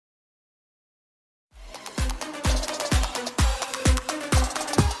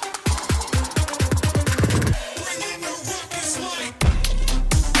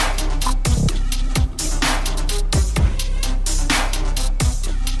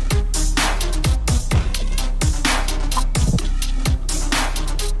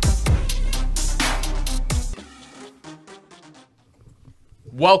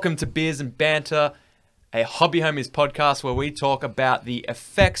Welcome to Beers and Banter, a Hobby Homies podcast where we talk about the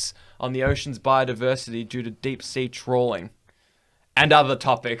effects on the ocean's biodiversity due to deep sea trawling and other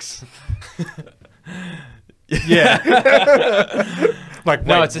topics. Yeah. Like,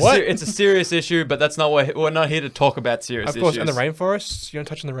 No, wait, it's a serious issue, but that's not what we're not here to talk about serious Of course, issues. and the rainforests. You don't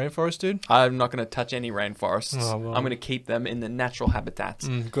touch in the rainforest, dude? I'm not going to touch any rainforests. Oh, well. I'm going to keep them in the natural habitats.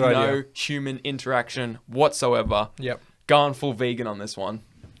 Good no idea. human interaction whatsoever. Yep. Going full vegan on this one.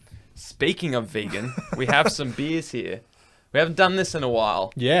 Speaking of vegan, we have some beers here. We haven't done this in a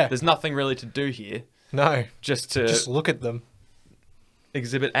while. Yeah. There's nothing really to do here. No. Just to Just look at them.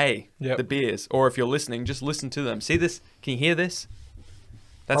 exhibit A, Yep. the beers. Or if you're listening, just listen to them. See this? Can you hear this?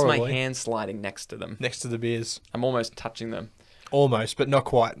 That's my Probably. hand sliding next to them. Next to the beers. I'm almost touching them. Almost, but not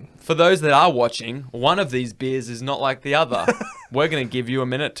quite. For those that are watching, one of these beers is not like the other. We're going to give you a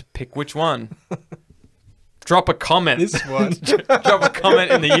minute to pick which one. Drop a comment. This one. Drop a comment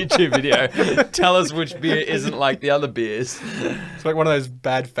in the YouTube video. Tell us which beer isn't like the other beers. It's like one of those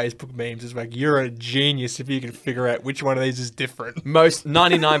bad Facebook memes. It's like, you're a genius if you can figure out which one of these is different. Most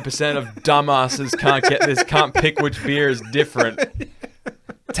 99% of dumbasses can't get this, can't pick which beer is different.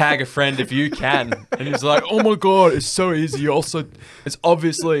 Tag a friend if you can. And he's like, oh my God, it's so easy. Also, it's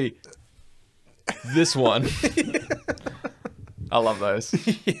obviously this one. I love those.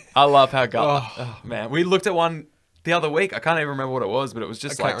 I love how oh man, we looked at one the other week. I can't even remember what it was, but it was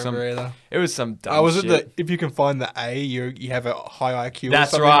just I like can't some. remember either. It was some dumb. Oh, was it shit. if you can find the A, you have a high IQ? Or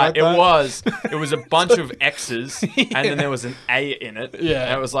That's something right. Like that? It was. It was a bunch of X's, and then there was an A in it. Yeah.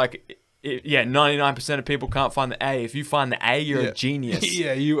 And it was like, 99% of people can't find the A. If you find the A, you're a genius.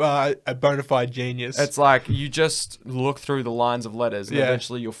 Yeah, you are a bona fide genius. It's like you just look through the lines of letters, and Yeah.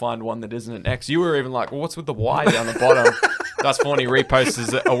 eventually you'll find one that isn't an X. You were even like, well, what's with the Y down the bottom? That's when he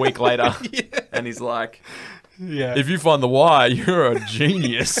reposts it a week later, and he's like, yeah. if you find the Y, you're a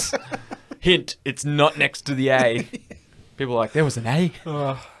genius. Hint, it's not next to the A. People are like, there was an A?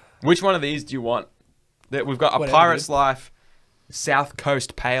 Oh, Which one of these do you want? That we've got a Whatever, Pirate's dude. Life South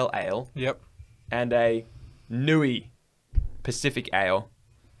Coast Pale Ale yep. and a Nui Pacific Ale.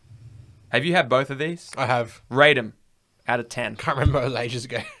 Have you had both of these? I have. Rate them out of 10. Can't remember, it was ages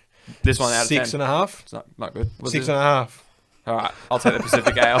ago. This one out of 10. 6.5. It's not good. What's Six this? and a half. All right, I'll take the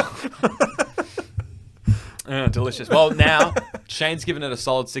Pacific Ale. Delicious. Well, now Shane's given it a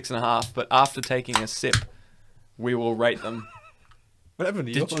solid 6.5, but after taking a sip, we will rate them. What happened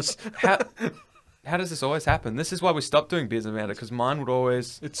to Did yours? How does this always happen? This is why we stopped doing Beers and Banter, because mine would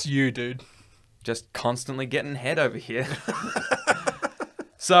always It's you, dude. just constantly getting head over here.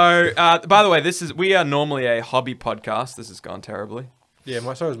 So, by the way, we are normally a hobby podcast. This has gone terribly. Yeah,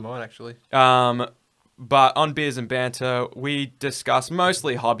 so was mine, actually. But on Beers and Banter, we discuss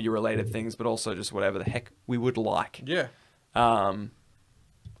mostly hobby-related things, but also just whatever the heck we would like. Yeah.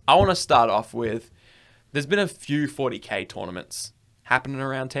 I want to start off with, there's been a few 40K tournaments happening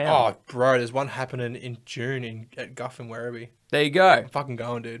around town. Oh, bro, there's one happening in June at Guff and Werribee. There you go. I'm fucking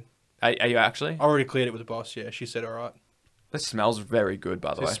going, dude. Are you actually? I already cleared it with the boss, yeah. She said, all right. This smells very good,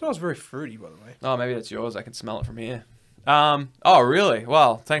 by the It way. smells very fruity, by the way. Oh, maybe that's yours. I can smell it from here. Oh, really?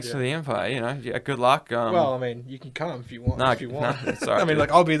 Well, thanks Yeah. for the info. You know, yeah, good luck. Well, I mean, you can come if you want. no, if you want. no, it's all right, I mean, dude.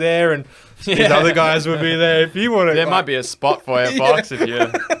 like, I'll be there, and these Yeah. other guys will be there if you want to. There might be a spot for you, Fox, if you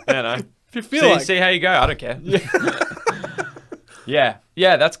know. If you feel See, like. see how you go. I don't care. Yeah,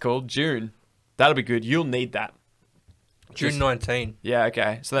 that's cool. June. That'll be good. You'll need that. June 19, Yeah,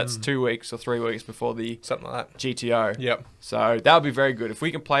 okay. So that's 2 weeks or 3 weeks before the something like that. GTO. Yep. So that'll be very good. If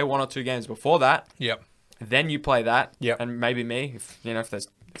we can play 1 or 2 games before that, Yep. then you play that. Yep. And maybe me, if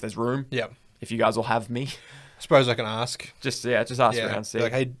there's room. Yep. If you guys will have me. Suppose I can ask. Just ask Yeah. around, see. Be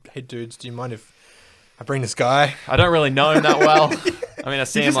like, hey, dudes, do you mind if I bring this guy? I don't really know him that well. I mean, I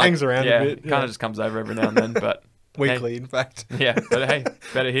see He him just like, hangs around a bit, Kind yeah. of just comes over every now and then, but Weekly, in fact. yeah, but hey,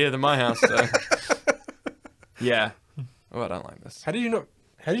 better here than my house. So. Yeah. Oh, I don't like this How did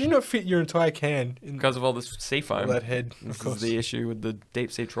you not fit your entire can in because of all this sea foam. that head? This Of course. is the issue with the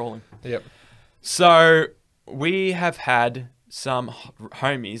deep sea trawling. Yep. So we have had some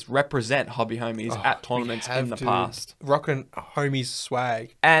homies represent hobby homies at tournaments in the past, Rocking homies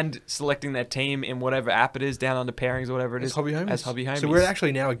swag. and selecting their team in whatever app it is, down under pairings or whatever it is, As hobby homies. As hobby homies. So we're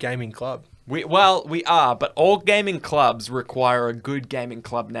actually now a gaming club. We are, but all gaming clubs require a good gaming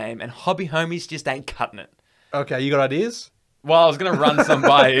club name, and hobby homies just ain't cutting it. Okay, you got ideas? Well, I was going to run some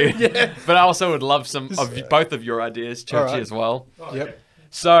by you, but I also would love some of both of your ideas, Churchy, right. as well. Yep.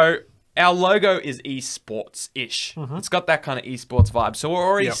 So our logo is esports-ish. It's got that kind of esports vibe, so we're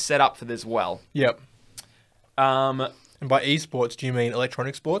already Yep. set up for this well. Yep. Um, And by esports, do you mean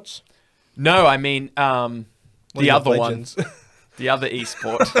electronic sports? no, I mean the League of other one. Legends. The other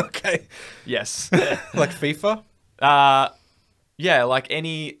esport. Okay. Yes. Like FIFA? Yeah, like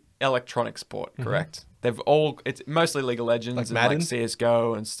any electronic sport, correct? They've all, it's mostly League of Legends Like and Madden? like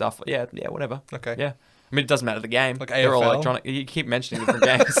CSGO and stuff. Yeah, whatever. Okay. Yeah. I mean, it doesn't matter the game. Like They're all AFL? electronic. You keep mentioning different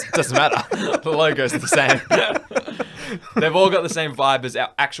games. It doesn't matter. The logo's the same. They've all got the same vibe as our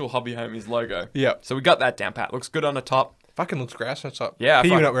actual Hobby Homies logo. Yep. So we got that down pat. Looks good on the top. Fucking looks grass. That's up. Yeah,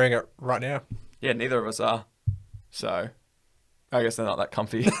 You're fuck. not wearing it right now. Yeah, neither of us are. So I guess they're not that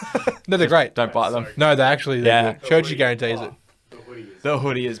comfy. No, they're great. Don't buy them. No, they're actually. Yeah. Good. Churchy guarantees it. The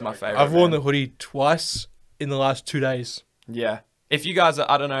hoodie is my favorite. I've worn man. the hoodie twice in the last 2 days. Yeah. If you guys are,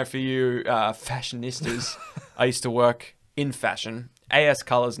 I don't know, for you fashionistas, I used to work in fashion. AS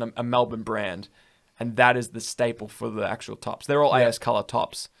Colour's a Melbourne brand, and that is the staple for the actual tops. They're all Yeah. AS Colour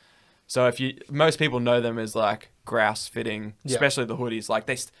tops. So most people know them as like grouse fitting, Yeah. especially the hoodies. Like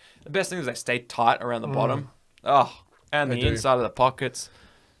the best thing is they stay tight around the bottom. Oh, and They the do. inside of the pockets.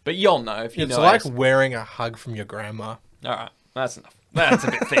 But you'll know if you It's know. like AS. wearing a hug from your grandma. All right, that's enough. That's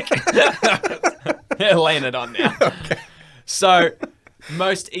a bit thick. Yeah, laying it on now. So,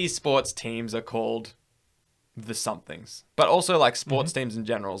 most esports teams are called the somethings, but also like sports teams in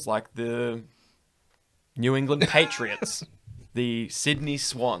general, like the New England Patriots, the Sydney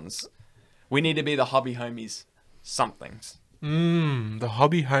Swans. We need to be the Hobby Homies somethings. The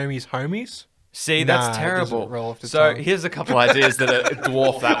Hobby Homies homies? See, Nah, that's it terrible. doesn't roll off the So tongue. here's a couple ideas that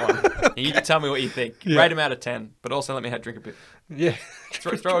dwarf that one. You can tell me what you think. Yeah. Rate them out of 10, but also let me have drink a bit. Yeah.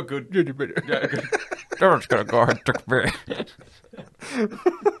 Throw a good. Good. Yeah, good. Everyone's gonna go ahead and drink a beer.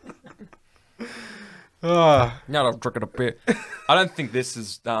 Ah, Now I'm drinking a beer. I don't think this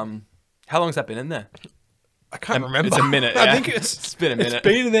is. How long's that been in there? I can't remember. It's a minute. I yeah. think it's been a minute. It's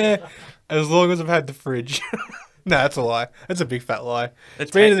been in there as long as I've had the fridge. No, that's a lie. That's a big fat lie. It's It's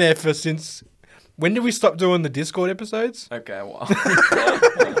been in there for since. When did we stop doing the Discord episodes? Okay, well.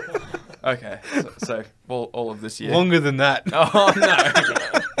 Okay, so all of this year. Longer than that. Oh no!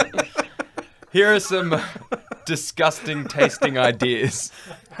 Here are some disgusting tasting ideas.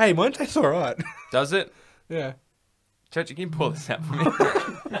 Hey, mine tastes alright. Does it? Yeah. Church, can you pull this out for me?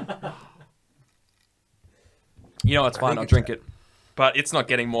 You know, it's fine. I'll drink it. But it's not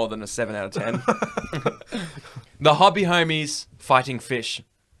getting more than a 7 out of 10. The Hobby Homies Fighting Fish.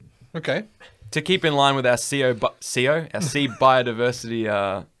 Okay. To keep in line with our sea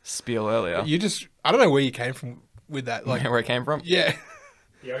biodiversity spiel earlier. You just, I don't know where you came from with that. Like, Where it came from? yeah.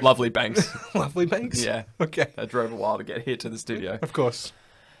 Lovely Banks. Lovely banks. Yeah. Okay. I drove a while to get here to the studio. Of course.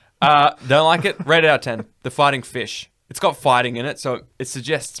 Don't like it? Rate it out of 10. The Fighting Fish. It's got fighting in it, so it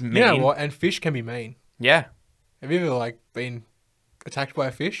suggests mean. You know what? And fish can be mean. Yeah. Have you ever like been attacked by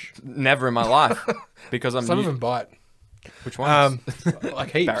a fish? Never in my life. Because I'm Some new. of them bite. Which ones?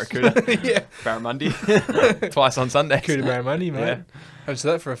 Like heaps. Barracuda. Yeah. Barramundi. Twice on Sunday. Cuda barramundi, mate. Yeah. Haven't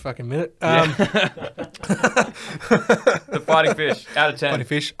said that for a fucking minute. The Fighting Fish. Out of 10. Funny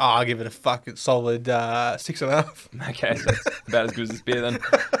fish. Oh, I'll give it a fucking solid 6.5. Okay, so that's about as good as this beer then.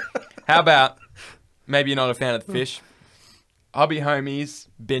 How about, maybe you're not a fan of the fish, Hobby Homies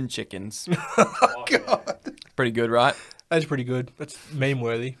Bin Chickens. Oh, God. Pretty good, right? That's pretty good. That's meme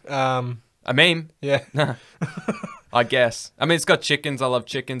worthy. A meme, Yeah. I guess. I mean, it's got chickens. I love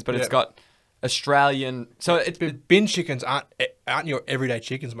chickens, but it's Yeah. got Australian. So Bin chickens aren't your everyday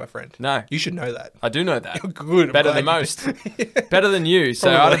chickens, my friend. No. You should know that. I do know that. You're good. I'm Better than glad most. Better than you.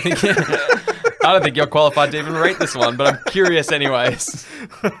 So I don't think I don't think you're qualified to even rate this one, but I'm curious anyways.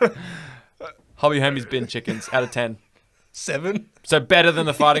 Hobby Homies Bin Chickens out of 10. 7. So better than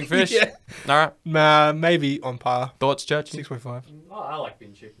the Fighting Fish? Yeah. All right. Maybe on par. Thoughts, Church? 6.5. Oh, I like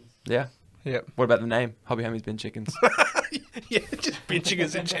bin chickens. Yeah. Yep. What about the name? Hobby Homies Bin Chickens. Yeah, just bin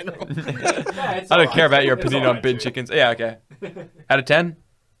chickens in general. I don't care about your opinion on bin chickens. Yeah, okay. Out of 10?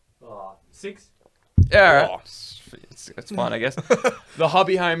 6. Yeah, all right. Oh. It's fine, I guess. The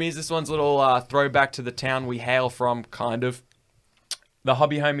Hobby Homies. This one's a little throwback to the town we hail from, kind of. The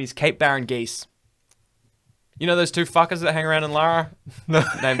Hobby Homies Cape Barren Geese. You know those two fuckers that hang around in Lara? No.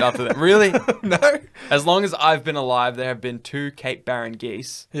 Named after them. Really? No. As long as I've been alive, there have been 2 Cape Barren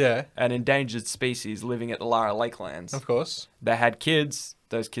geese, Yeah, an endangered species living at the Lara Lakelands. of course. They had kids.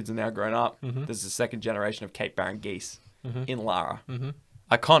 Those kids are now grown up. Mhm. This is the second generation of Cape Barren geese Mhm. in Lara. Mhm.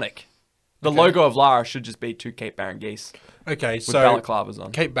 Iconic. The Okay. logo of Lara should just be 2 Cape Barren geese Okay, with so balaclavas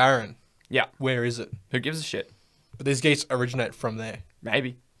on. Cape Barren. Yeah. Where is it? Who gives a shit? But these geese originate from there.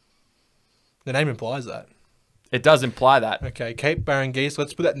 Maybe. The name implies that. It does imply that. Okay, Cape Barren geese.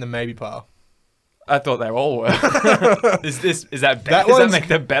 Let's put that in the maybe pile. I thought they all were. Is that That does that one's- make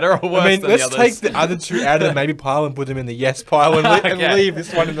them better or worse I mean, than let's the others? take the other 2 out of the maybe pile and put them in the yes pile and Okay. leave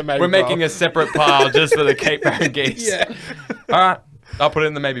this one in the maybe We're pile. making a separate pile just for the Cape Barren geese. Yeah. All right, I'll put it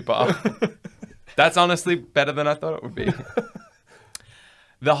in the maybe pile. That's honestly better than I thought it would be.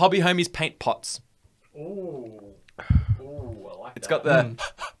 The Hobby Homies paint pots. Ooh. Ooh, I like It's that. got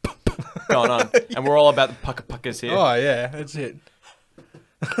the going on, and we're all about the puckers here. Oh yeah, that's it.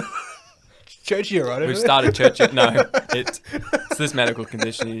 Churchy, right? We've started church. No, it's this medical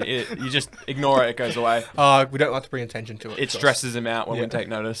condition. You just ignore it; it goes away. We don't like to bring attention to it. It stresses him out when we Yeah. take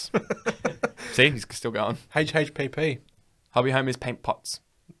notice. See, he's still going. HHPP. Hobby Homies paint pots.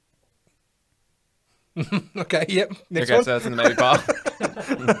 Okay. Yep. Next Okay, one. so that's in the maybe pile.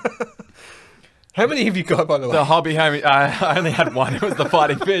 How many have you got, by the way? The Hobby Homie. I only had one. It was the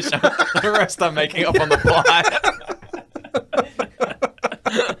fighting fish. The rest I'm making up on the fly.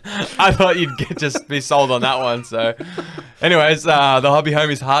 I thought you'd just be sold on that one. So, anyways, the Hobby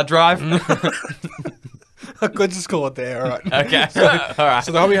Homies hard drive. Good to call it there. All right. Okay, all right.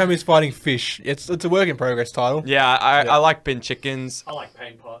 So the Hobby Homies fighting fish. It's a work in progress title. Yeah, I like bin chickens. I like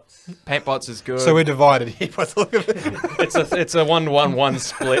paint pots. Paint pots is good. So we're divided here by the look of it. it's a 1-1-1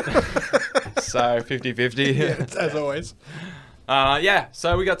 split. So 50-50. Yeah, as always. Yeah,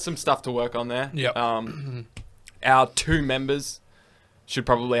 so we got some stuff to work on there. Yep. Our 2 members should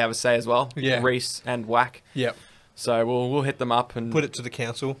probably have a say as well. Yeah. Reese and Whack. Yep. So we'll hit them up and Put it to the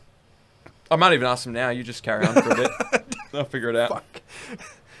council. I might even ask them now. You just carry on for a bit. I'll figure it out. Fuck.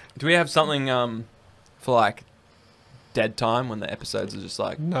 Do we have something for like dead time when the episodes are just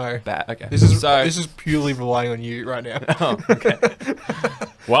like No. bad? Okay. This is so. this is purely relying on you right now. Oh, okay.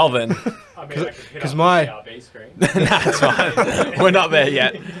 Well then, I mean, I could hit 'cause up my- the RB screen. that's fine. We're not there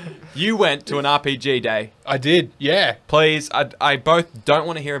yet. You went to an RPG day. I did. Yeah. Please, I both don't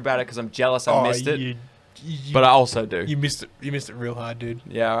want to hear about it because I'm jealous I missed it, You, but I also do. you missed it. You missed it real hard, dude.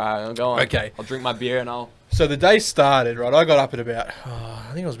 Yeah, all right, I'll go on. Okay. I'll drink my beer and I'll... So the day started, right? I got up at about,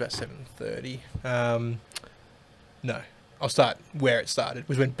 I think it was about 7:30. No, I'll start where it started.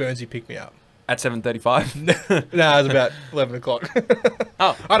 Was when Burnsy picked me up. At 7:35? No, it was about 11 o'clock.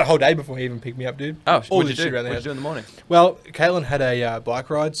 Oh. I had a whole day before he even picked me up, dude. Oh, all what'd this you shit do? around the What'd house. you do in the morning? Well, Caitlin had a bike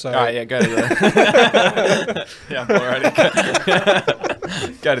ride, so All right, yeah, go to the... yeah, I'm already...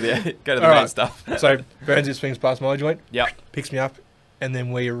 go to the All main right. stuff. so Burnsy swings past my joint, Yep. picks me up, and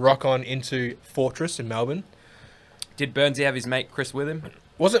then we rock on into Fortress in Melbourne. Did Burnsy have his mate Chris with him?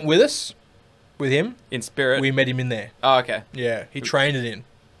 Wasn't with us, with him. In spirit? We met him in there. Oh, okay. Yeah, he trained it in.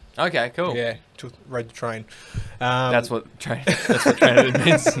 Okay, cool. Yeah, rode the train. That's what training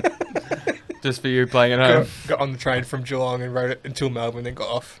means. Just for you playing at home. got on the train from Geelong and rode it until Melbourne, then got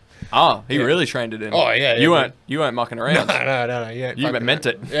off. Oh, he Yeah. really trained it in. Oh, yeah, You yeah, weren't mucking No, around. no. Yeah, You fucking- meant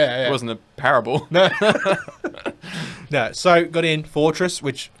it. Yeah. It wasn't a parable. No. No. So got in Fortress,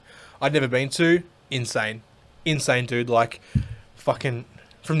 which I'd never been to. Insane, dude. Like, fucking.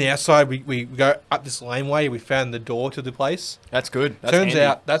 From the outside, we go up this laneway. We found the door to the place. That's good. That's Turns handy.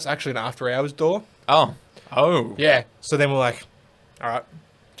 out that's actually an after hours door. Oh. Yeah. So then we're like, all right.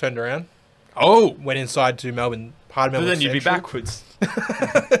 Turned around. Oh. Went inside to Melbourne. Part of But Melbourne then you'd be Central. backwards.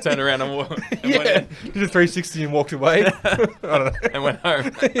 Turned around and, went Yeah. Did a 360 and walked away. I don't know. and went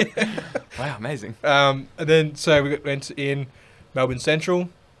home. Wow, amazing. And then so we went in Melbourne Central,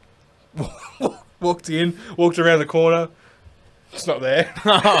 walked around the corner. It's not there.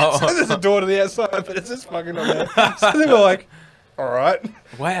 Oh. So there's a door to the outside, but it's just fucking not there. So then we're like, all right,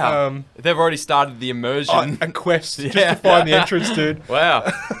 Wow. They've already started the immersion. a quest just Yeah. to find the entrance, dude.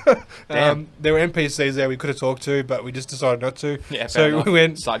 Wow. Damn. There were NPCs there we could have talked to, but we just decided not to. Yeah, fair so enough. we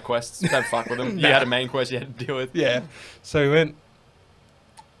went. Side quests. Don't fuck with them. Nah. You had a main quest you had to deal with. Yeah. So we went.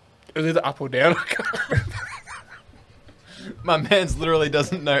 It was either up or down. My man's literally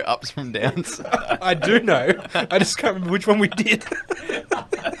doesn't know ups from downs. I do know. I just can't remember which one we did.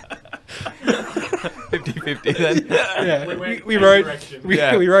 50-50 then. Yeah, We went we any rode direction.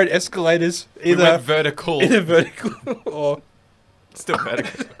 Yeah. we rode escalators We either went vertical. vertical or Still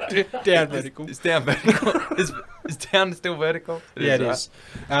vertical. down vertical. It's down vertical. Is down still vertical? Yeah, it right? is.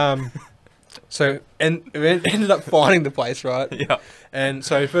 So and we ended up finding the place, right? Yeah. And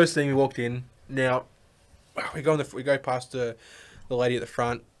so first thing we walked in. Now we go past the lady at the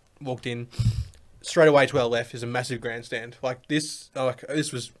front. Walked in. Straight away to our left is a massive grandstand. Like this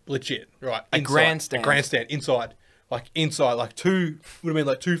was legit, right? A Inside. grandstand? A grandstand inside. Like two would have been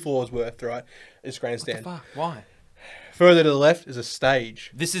like 2 floors worth, right? This grandstand. Fuck. Why? Further to the left is a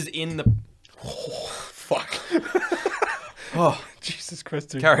stage. This is in the. Fuck. Oh, Jesus Christ,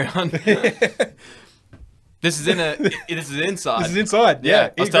 dude. carry on. This is in a. This is inside. This is inside. Yeah,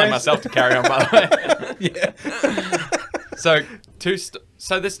 I was telling myself to carry on. By the way. Yeah. So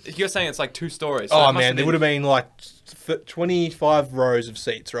so this you're saying it's like 2 stories. So Oh it must man, there would have been like 25 rows of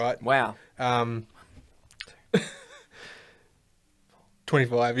seats, right? Wow.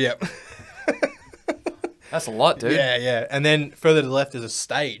 25. Yep. That's a lot, dude. Yeah, yeah. And then further to the left is a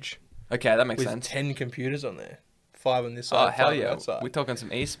stage Okay, that makes with sense. 10 computers on there. 5 on this Oh, side. hell 5 on yeah. that side. We're talking some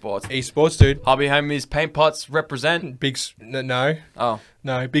esports. Esports, dude. Hobby homies, paint pots represent. No, Oh,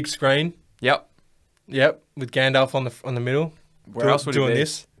 big screen. yep. Yep, with Gandalf on the middle. Where else would he doing be?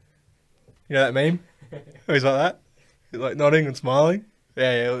 this? You know that meme? He's like that. He's like nodding and smiling.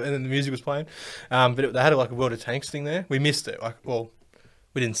 Yeah, yeah. And then the music was playing. But they had like a World of Tanks thing there. We missed it. Like, well,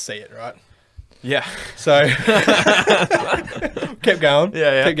 we didn't see it, right? Yeah. So kept going.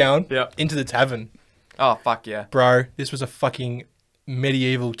 Yeah, yeah. Kept going. Yeah. Into the tavern, Oh, fuck yeah. bro. This was a fucking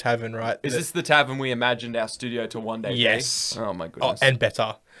medieval tavern, right? Is this the tavern we imagined our studio to one day be? Yes. Oh, my Oh, goodness. and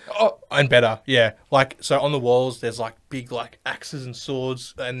better. Oh, and better, yeah. Like, so on the walls, there's like big like axes and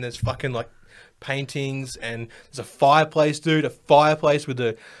swords, and there's fucking like paintings, and there's a fireplace, dude. A fireplace with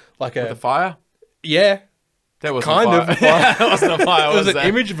a like With the fire? yeah, There was kind of a fire. Yeah, it wasn't a fire, it was an there?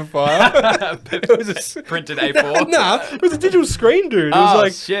 image of a fire. It was a Printed A4. nah, it was a digital screen, dude. It was Oh,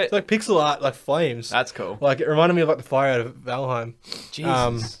 like shit. it's like pixel art, like flames. That's cool. Like it reminded me of like the fire out of Valheim.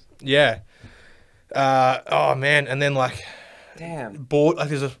 Jesus. Yeah. Oh man, and then like Damn. board like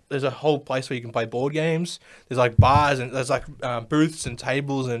there's a whole place where you can play board games. There's like bars and there's like booths and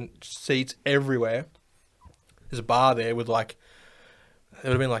tables and seats everywhere. There's a bar there with like there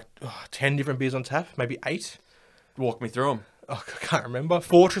would have been like 10 different beers on tap, maybe 8. Walk me through them. Oh, I can't remember.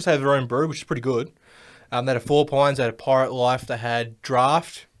 Fortress had their own brew, which is pretty good. They had a Four Pines, they had a Pirate Life, they had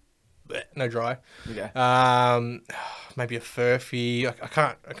Draft, bleh, no dry. Okay. Maybe a Furphy. I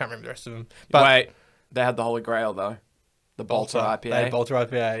can't remember the rest of them. But Wait, they had the Holy Grail, though. The Bolter IPA. They had Bolter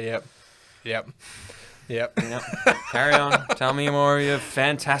IPA. Yep. Yep. Carry on. Tell me more of your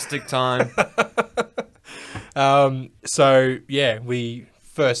fantastic time. So yeah, we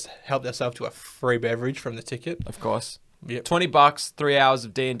first helped ourselves to a free beverage from the ticket. Of course. Yep. $20, 3 hours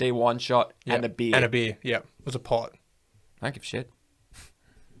of D&D, one shot, and a beer. And a beer. Yep. It was a pot. I don't give a shit.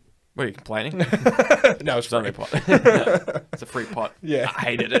 What are you complaining? No, it's It's only free. a pot. It's a free pot. Yeah. I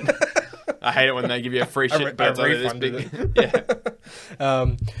hated it. I hate it when they give you a free shit, but it's only this refunded big. Yeah.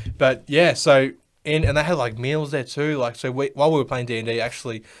 But yeah, so and they had like meals there too. Like so, while we were playing D&D,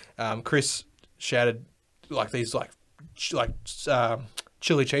 actually, Chris shouted like these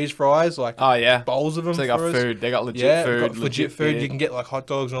chili cheese fries, like Oh, yeah. bowls of them. So they got for us. food. They got legit Yeah, food. got legit food. beer. You can get like hot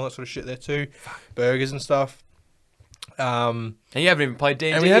dogs and all that sort of shit there too, burgers and stuff. And you haven't even played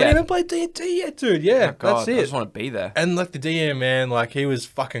D&D And we yet. haven't even played D&D yet, dude. Yeah, Oh, God, that's I it. just want to be there. And like the DM, man, like he was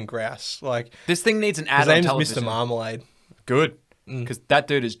fucking grouse. Like This thing needs an his ad on name's television. Mr. Marmalade. Good. Because that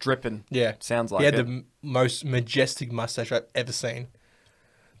dude is dripping. Yeah, Sounds like he had it. the most majestic mustache I've ever seen.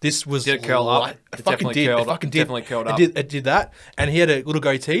 This was Did it curl up? It It fucking definitely did. curled It up. fucking It did. definitely curled up. It did that, and he had a little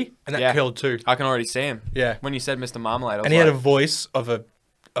goatee, and that Yeah. curled too. I can already see him. Yeah, When you said Mr. Marmalade, I was and he like, had a voice of a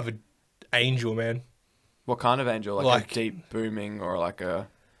angel, man. what kind of angel? Like like- a deep booming or like a...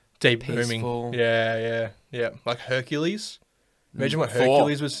 Deep Peaceful. booming. Yeah. Like Hercules. Imagine what Thor.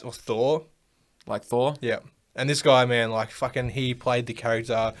 Hercules was, or Thor. Like Thor? Yeah. And this guy, man, like fucking, he played the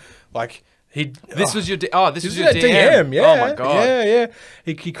character, like he. This oh, was your... this this was is your a DM. Yeah. Oh, my God. Yeah.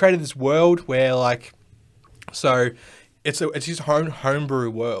 He created this world where like, so it's his homebrew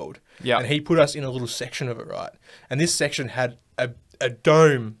world. Yeah. And he put us in a little section of it, right? And this section had a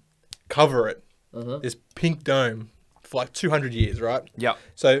dome cover it. This pink dome for like 200 years, right? Yep.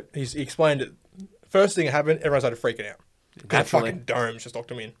 So he explained it. First thing that happened, everyone started freaking out. Because the Naturally. fucking domes just locked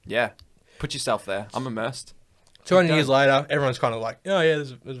them in. Yeah. Put yourself there. I'm immersed. 200 dome. years later, everyone's kind of like, oh yeah,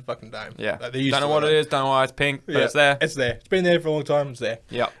 there's a fucking dome. Yeah. Like, they're used Don't know to what it is. Don't know why it's pink, but it's there. It's there. It's been there for a long time. It's there.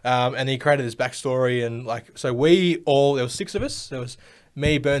 Yep. And he created this backstory, and like, so there was 6 of us. There was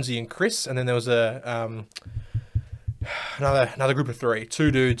me, Burnsy, and Chris, and then there was another group of 3,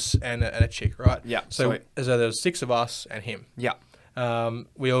 2 dudes and a chick, right? Yeah, So, sweet. so there was 6 of us and him. Yeah.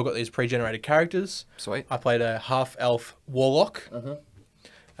 We all got these pre-generated characters. Sweet. I played a half-elf warlock.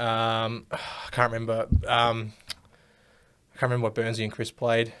 I can't remember. I can't remember what Burnsy and Chris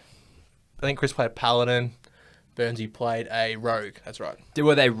played. I think Chris played a paladin. Burnsy played a rogue. That's right.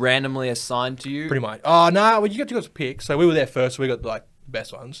 Were they randomly assigned to you? Pretty much. Oh no, well, you got to pick. So we were there first. So we got like the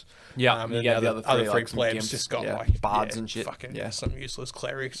best ones. Yeah. And You then get the the other three, like, some plebs gimps, just got yeah, like bards and shit. Fucking Yeah. some useless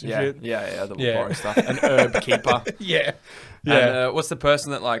clerics and Yeah. shit. Yeah. The Yeah. boring stuff. An herb keeper. Yeah. And, what's the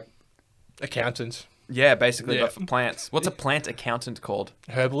person that like... Accountant, Yeah, basically, Yeah. but for plants. What's a plant accountant called?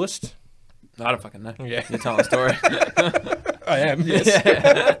 herbalist. I don't fucking know. Yeah. You're telling a story. I am. Yes.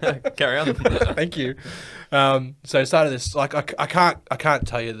 Carry on. Thank you. So I started this like I can't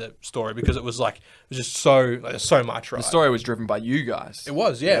tell you the story because it was just so like, there's so much, right? The story was driven by you guys. It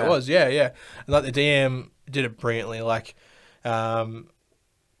was, yeah, it was, yeah. And like the DM did it brilliantly. Like,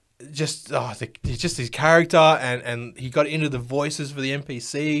 just his character, and he got into the voices for the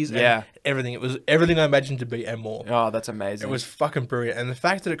NPCs. And Yeah. everything. It was everything I imagined to be and more. Oh, that's amazing. It was fucking brilliant, and the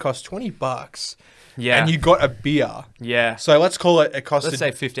fact that it cost $20, yeah. and you got a beer. yeah. So let's call it. It costed Let's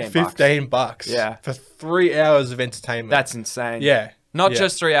say 15 bucks. $15. Yeah. For 3 hours of entertainment. That's insane. yeah. Not Yeah.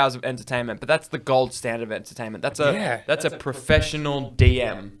 just 3 hours of entertainment, but that's the gold standard of entertainment. That's a Yeah. that's a professional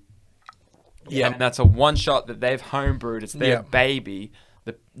DM. Yeah. And that's a one shot that they've homebrewed. It's their Yeah. baby.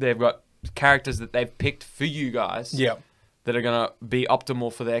 They've got characters that they've picked for you guys Yeah. that are going to be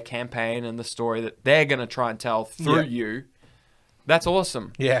optimal for their campaign and the story that they're going to try and tell through Yeah. you. That's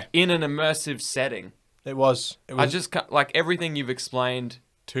awesome. Yeah. In an immersive setting. It was. I just like everything you've explained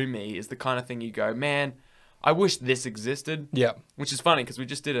to me is the kind of thing you go, man, I wish this existed. Yeah. Which is funny because we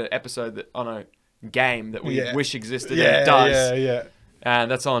just did an episode on a game that we Yeah. wish existed Yeah. and it does. Yeah. Yeah.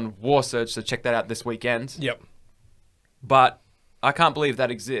 And that's on War Surge, so check that out this weekend. Yep. But I can't believe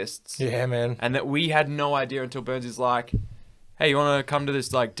that exists. Yeah, man. And that we had no idea until Burns is like, hey, you want to come to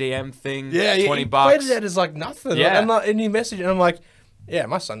this like DM thing? Yeah. $20. He played it as like nothing. Yeah. And he messaged, and I'm like, yeah,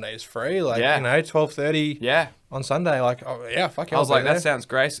 my Sunday is free. Like, Yeah. 12:30 Yeah. on Sunday. Like, oh yeah, fuck. I was like, that sounds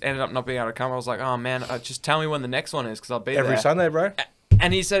great. Ended up not being able to come. I was like, oh man, just tell me when the next one is because I'll be every there. Sunday, bro.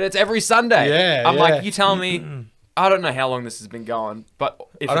 And he said it's every Sunday. Yeah, I'm yeah. like, you telling me? I don't know how long this has been going, but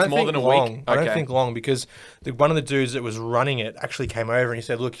if I it's don't more think than a long. week, I don't okay. think long because one of the dudes that was running it actually came over and he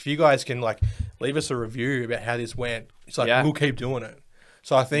said, "Look, if you guys can like leave us a review about how this went, it's like Yeah. we'll keep doing it."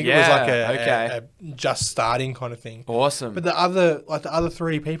 So I think it was like okay. a just starting kind of thing. Awesome. But the other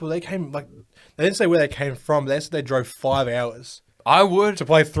 3 people, they came like they didn't say where they came from. But they said they drove 5 hours I would. to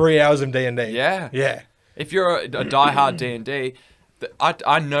play 3 hours of D&D. Yeah. Yeah. If you're a diehard D&D,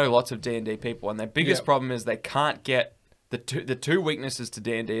 I know lots of D&D people, and their biggest Yeah. problem is they can't get the two weaknesses to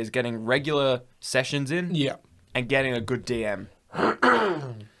D&D is getting regular sessions in Yeah. and getting a good DM.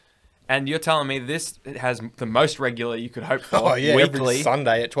 And you're telling me this has the most regular you could hope for Oh yeah, every weekly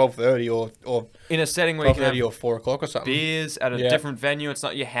Sunday at 12:30 or in a setting where you can 12:30 have or 4 o'clock or something. beers at a Yeah. different venue. It's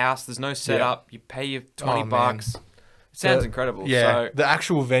not your house. There's no setup. You pay your $20. Oh, man. It sounds The- incredible. Yeah, So the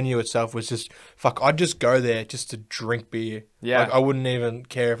actual venue itself was just fuck. I'd just go there just to drink beer. Yeah. like, I wouldn't even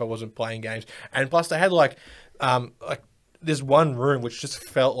care if I wasn't playing games. And plus, they had like this one room which just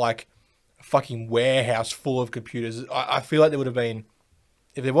felt like a fucking warehouse full of computers. I feel like there would have been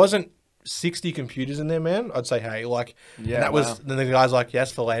if there wasn't 60 computers in there, man. I'd say hey, like, Yeah, and that was wow. then the guy's like,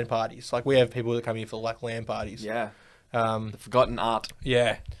 yes, for LAN parties. Like we have people that come here for like LAN parties. yeah, Um. the forgotten art.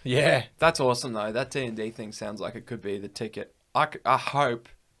 Yeah. Yeah. That's awesome though. That D&D thing sounds like it could be the ticket. I hope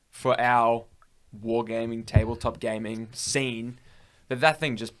for our wargaming, tabletop gaming scene that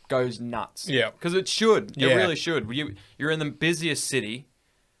thing just goes nuts. Yeah. Because it should. It Yeah. really should. You're in the busiest city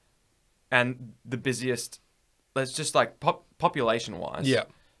and the busiest, let's just like population wise. Yeah.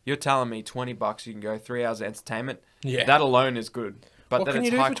 You're telling me $20 you can go 3 hours of entertainment. Yeah. That alone is good. But What then can it's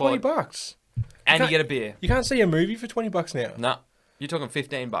you do high for quality. $20? And you can't- get a beer. You can't see a movie for $20 now. No. You're talking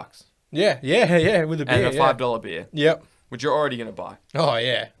 $15 Yeah, with a beer. and a $5 beer, Yep. which you're already going to buy. Oh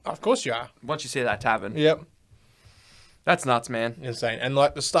yeah, of course you are. Once you see that tavern. Yep, That's nuts, man. insane. And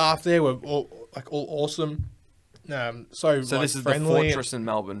like the staff there were all awesome. So like, This is the friendly Fortress in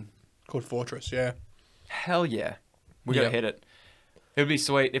Melbourne. called Fortress. Yeah, Hell yeah. We got to Yeah. hit it. It would be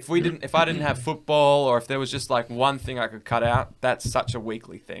sweet. If I didn't have football or if there was just like one thing I could cut out, that's such a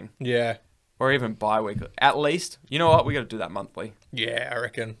weekly thing. yeah, Or even bi-weekly. At least, you know what? We got to do that monthly. yeah. I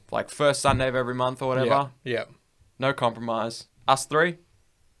reckon. Like first Sunday of every month or whatever. Yeah, No compromise. Us three.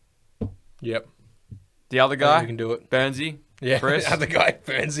 yep. The other We guy. can do it. Burnsy. Yeah, Chris. other guy,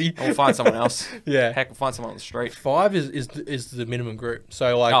 Burnsy. We'll find someone else. Yeah, Heck, we'll find someone on the street. 5 is the minimum group.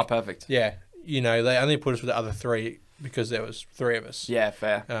 So like, Oh, perfect. yeah, they only put us with the other 3 because there was 3 of us. Yeah,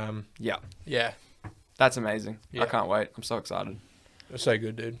 fair. Yeah, Yeah. That's amazing. Yeah. I can't wait. I'm so excited. it was so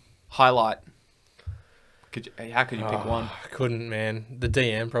good, dude. Highlight. How could you pick Oh, one? I couldn't, man. The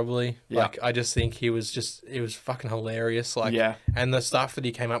DM probably. Yeah. Like I just think he was fucking hilarious. Like Yeah. and the stuff that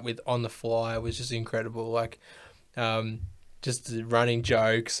he came up with on the fly was just incredible. Like just the running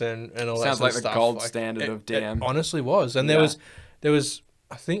jokes and all that Sounds sort like of the stuff. gold Like, standard of it DM. honestly was. And Yeah. there was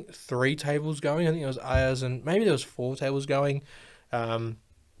I think 3 tables going. I think it was ours and maybe there was 4 tables going.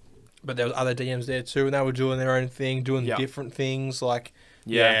 But there was other DMs there too, and they were doing their own thing, doing Yeah. different things. Like,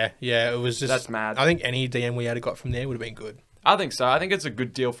 Yeah. yeah, it was just That's mad. I think any DM we had got from there would have been good. I think so. I think it's a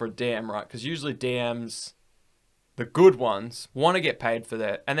good deal for a DM, right? Because usually DMs, the good ones, want to get paid for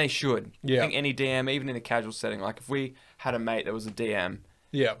that, and they should. Yeah. I think any DM, even in a casual setting, like if we had a mate that was a DM,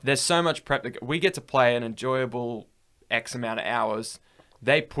 Yeah, there's so much prep that we get to play an enjoyable X amount of hours.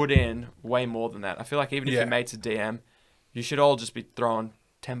 They put in way more than that. I feel like even if Yeah. your mate's a DM, you should all just be throwing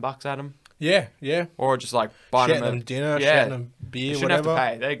 $10 at them, Yeah, yeah. or just like buy Shouting them. them dinner, yeah. shouting them You beer, shouldn't whatever.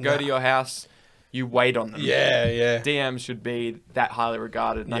 have to pay. They go to your house. You wait on them. Yeah, yeah. DMs should be that highly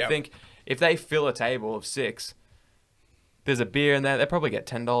regarded. And I Yep. think if they fill a table of 6, there's a beer in there. They probably get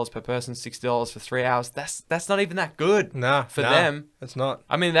 $10 per person, $60 for 3 hours. That's not even that good Nah, for nah, them. it's not.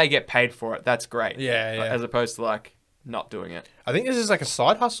 I mean, they get paid for it. That's great. Yeah, yeah. As opposed to like not doing it. I think this is like a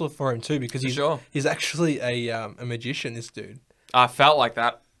side hustle for him too, because For he's sure. he's actually a magician. This dude, I felt like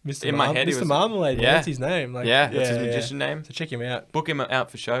that. Mr. In my head, he Mr. was- Marmalade. Yeah. That's his name. Like, Yeah, that's his magician name. So check him out. Book him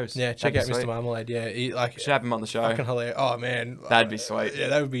out for shows. Yeah, check That'd out be Mr. sweet. Marmalade. Yeah, he, like Should have him on the show. fucking hilarious. Oh man, That'd be sweet. Yeah,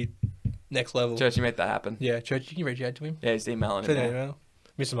 that would be next level. Church, you make that happen. Yeah, Church, you can reach out to him. Yeah, he's emailing Send him. an now. email.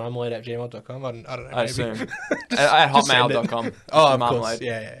 MrMarmalade@gmail.com. I don't know. I maybe. assume. at just send it. hotmail.com. Oh, Mr. of course. Marmalade.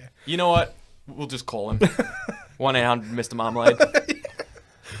 Yeah, yeah. You know what? We'll just call him. 1-800 Mr. Marmalade.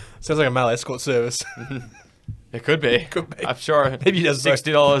 Sounds like a mail escort service. It could be. Could be. I'm sure. Maybe he does both.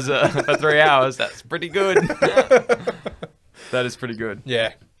 $60 for 3 hours. That's pretty good. That is pretty good.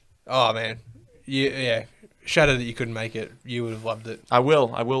 Yeah. Oh man. Yeah. Shadow that you couldn't make it. You would have loved it. I will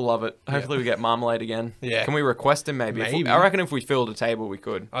love it. Hopefully we get Marmalade again. Yeah. Can we request him maybe? Maybe. I reckon if we filled a table, we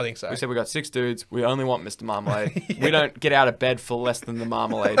could. I think so. We said we got 6 dudes. We only want Mr. Marmalade. We don't get out of bed for less than the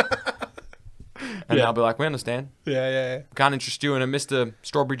marmalade. And Yeah. I'll be like, we understand. Yeah. Can't interest you in a Mr.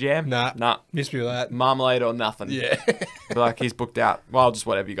 Strawberry Jam? Nah. Miss me with that. Marmalade or nothing. Yeah. Be like, he's booked out. Well, just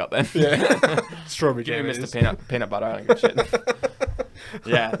whatever you got then. Yeah. Strawberry Give jam. me it Mr. is. Peanut Butter. I don't give a shit.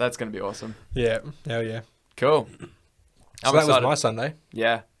 Yeah, that's going to be awesome. Yeah. Hell yeah. Cool. So I'm that excited. was my Sunday.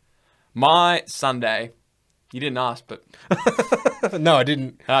 Yeah. My Sunday, you didn't ask, but No, I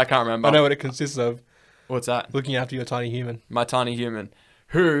didn't. I can't remember. I know what it consists of. What's that? Looking after your tiny human. My tiny human,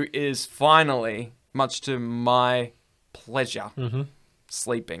 who is finally, much to my pleasure, Mm-hmm.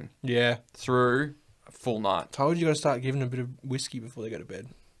 sleeping Yeah. through a full night. Told you got to start giving them a bit of whiskey before they go to bed.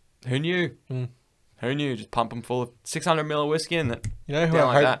 Who knew? Mm. Who knew? Just pump them full of 600 ml of whiskey and that You know who Down I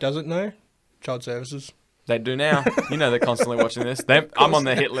like hope that. doesn't know? Child Services. they do now. You know they're constantly watching this. I'm on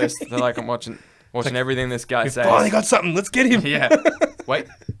their hit list. They're like, I'm watching everything this guy We've says. finally got something. Let's get him. Yeah. Wait.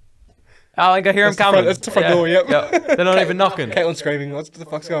 Oh, I hear him That's the coming. front- that's the front door, yep. They're not even knocking. Caitlin screaming. What the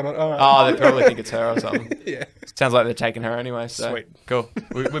fuck's going on? All right. Oh, they probably think it's her or something. Yeah. Sounds like they're taking her anyway. So. Sweet. Cool.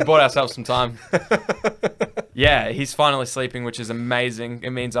 We bought ourselves some time. Yeah, he's finally sleeping, which is amazing. It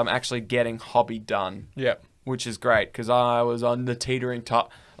means I'm actually getting hobby done, Yeah. which is great because I was on the teetering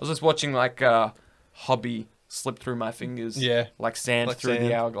top. I was just watching like hobby slip through my fingers, Yeah. like sand Like through sand.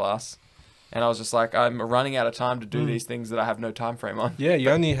 the hourglass. And I was just like, I'm running out of time to do these things that I have no time frame on. Yeah, you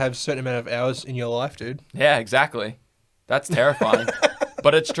only have a certain amount of hours in your life, dude. Yeah, exactly. That's terrifying,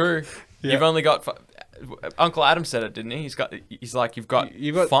 but it's true. Yeah. You've only got. Uncle Adam said it, didn't he? He's like, you've got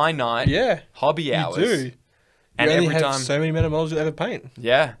finite Yeah. hobby hours. You do. And you only every have time, so many amount of models you'll ever paint.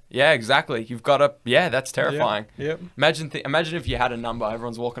 yeah, exactly. You've got to, that's terrifying. Yep. Imagine if you had a number.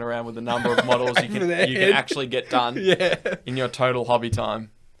 Everyone's walking around with the number of models you Over their can head. actually get done Yeah. in your total hobby time.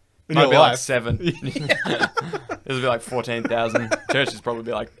 In Might your be like life. 7. This would be like 14,000. Church is probably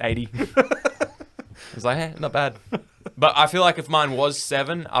be like 80. It's like, not bad. But I feel like if mine was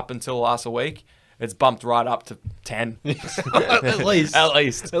 7 up until last week, it's bumped right up to 10. At least. At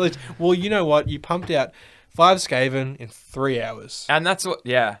least. At least. Well, you know what? You pumped out 5 Skaven in 3 hours. And that's what, I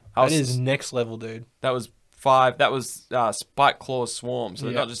That was, is next level, dude. that was 5. That was Spike Claw's Swarm. So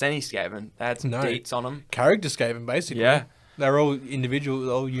they're Yeah. not just any Skaven. They had some No. deets on them. Character Skaven, basically. Yeah. They're all individual,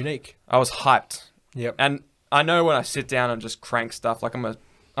 all unique. I was hyped. Yep. And I know when I sit down and just crank stuff, like I'm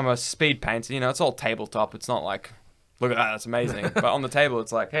a speed painter, it's all tabletop. It's not like, look at that, that's amazing. But on the table,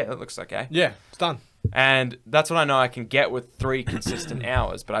 it's like, hey, that looks okay. Yeah, it's done. And that's what I know I can get with 3 consistent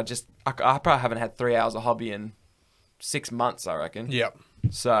hours. But I probably haven't had 3 hours of hobby in 6 months, I reckon. Yep.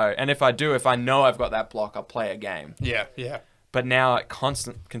 So, and if I know I've got that block, I'll play a game. Yeah, yeah. But now,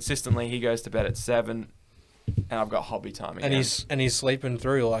 consistently, he goes to bed at 7, and I've got hobby time again. And he's sleeping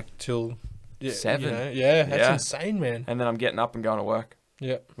through like till 7. Yeah, that's Yeah. insane, man. And then I'm getting up and going to work,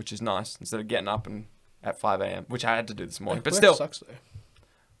 Yeah. which is nice, instead of getting up and at 5 a.m., which I had to do this morning. But Work still, sucks though.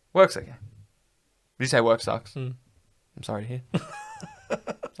 work's okay. Did you say work sucks? Mm. I'm sorry to hear.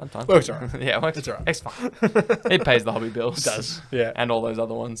 Sometimes. Work's alright. Yeah, work's It's alright. It's fine. It pays the hobby bills. It does. Yeah. And all those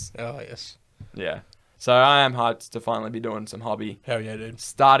other ones. Oh yes. Yeah. So I am hyped to finally be doing some hobby. Hell yeah, dude.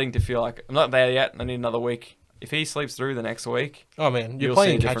 Starting to feel like I'm not there yet. I need another week. If he sleeps through the next week, Oh man, you're You'll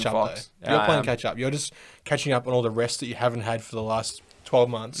playing see a catch up different though. Fox. You're Yeah, I playing am. catch up. You're just catching up on all the rest that you haven't had for the last 12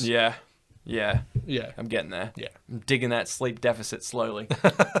 months. yeah, Yeah. I'm getting there. Yeah. I'm digging that sleep deficit slowly,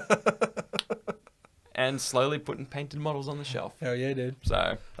 and slowly putting painted models on the shelf. Hell yeah, dude.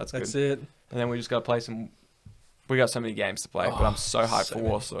 So that's good. That's it. And then we just got to play some We got so many games to play, but I'm so hyped so for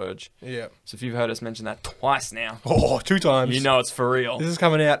War Surge. Yeah. So if you've heard us mention that twice now, Oh, 2 times. you know it's for real. This is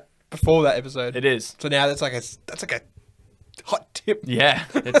coming out before that episode. It is. So now that's like a hot tip. Yeah,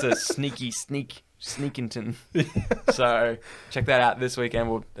 it's a sneakington. So check that out this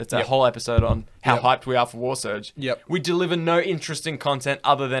weekend. It's a Yep. whole episode on how Yep. hyped we are for War Surge. Yep. We deliver no interesting content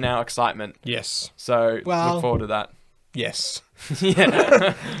other than our excitement. Yes. So Well- look forward to that. Yes.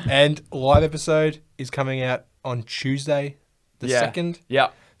 Yeah. And live episode is coming out on Tuesday, the Yeah. 2nd. Yeah.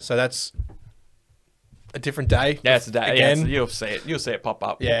 So that's a different day. Yeah, it's a day. Again. Yeah, you'll see it. You'll see it pop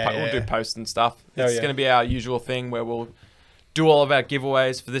up. Yeah, We'll do yeah. posts and stuff. Oh, It's yeah. going to be our usual thing where we'll do all of our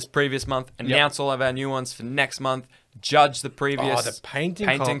giveaways for this previous month, announce all of our new ones for next month, judge the previous, Oh, the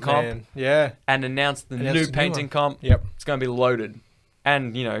painting comp. man. Yeah. and announce the Announce new the new painting one. comp. Yep. It's going to be loaded.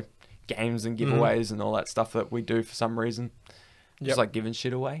 And, games and giveaways and all that stuff that we do for some reason. Yep. Just like giving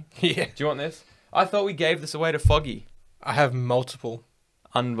shit away. Yeah. Do you want this? I thought we gave this away to Foggy. I have multiple.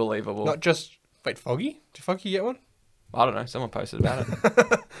 Unbelievable. Not just... Wait, Foggy? Did Foggy get one? I don't know. Someone posted about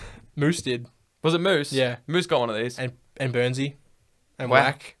it. Moose did. Was it Moose? Yeah. Moose got one of these. And Burnsy. And Wow.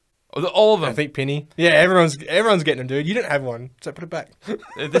 Whack. All of I them. think Penny. Yeah, everyone's getting them, dude. You don't have one, so put it back.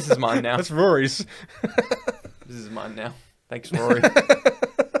 This is mine now. That's Rory's. This is mine now. Thanks, Rory. Be our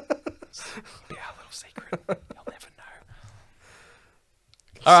little secret. You'll never know.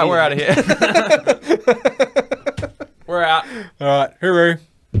 All right, we're out of here. We're out. All right, hooroo.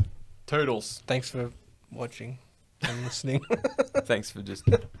 Toodles. Thanks for watching and listening. Thanks for just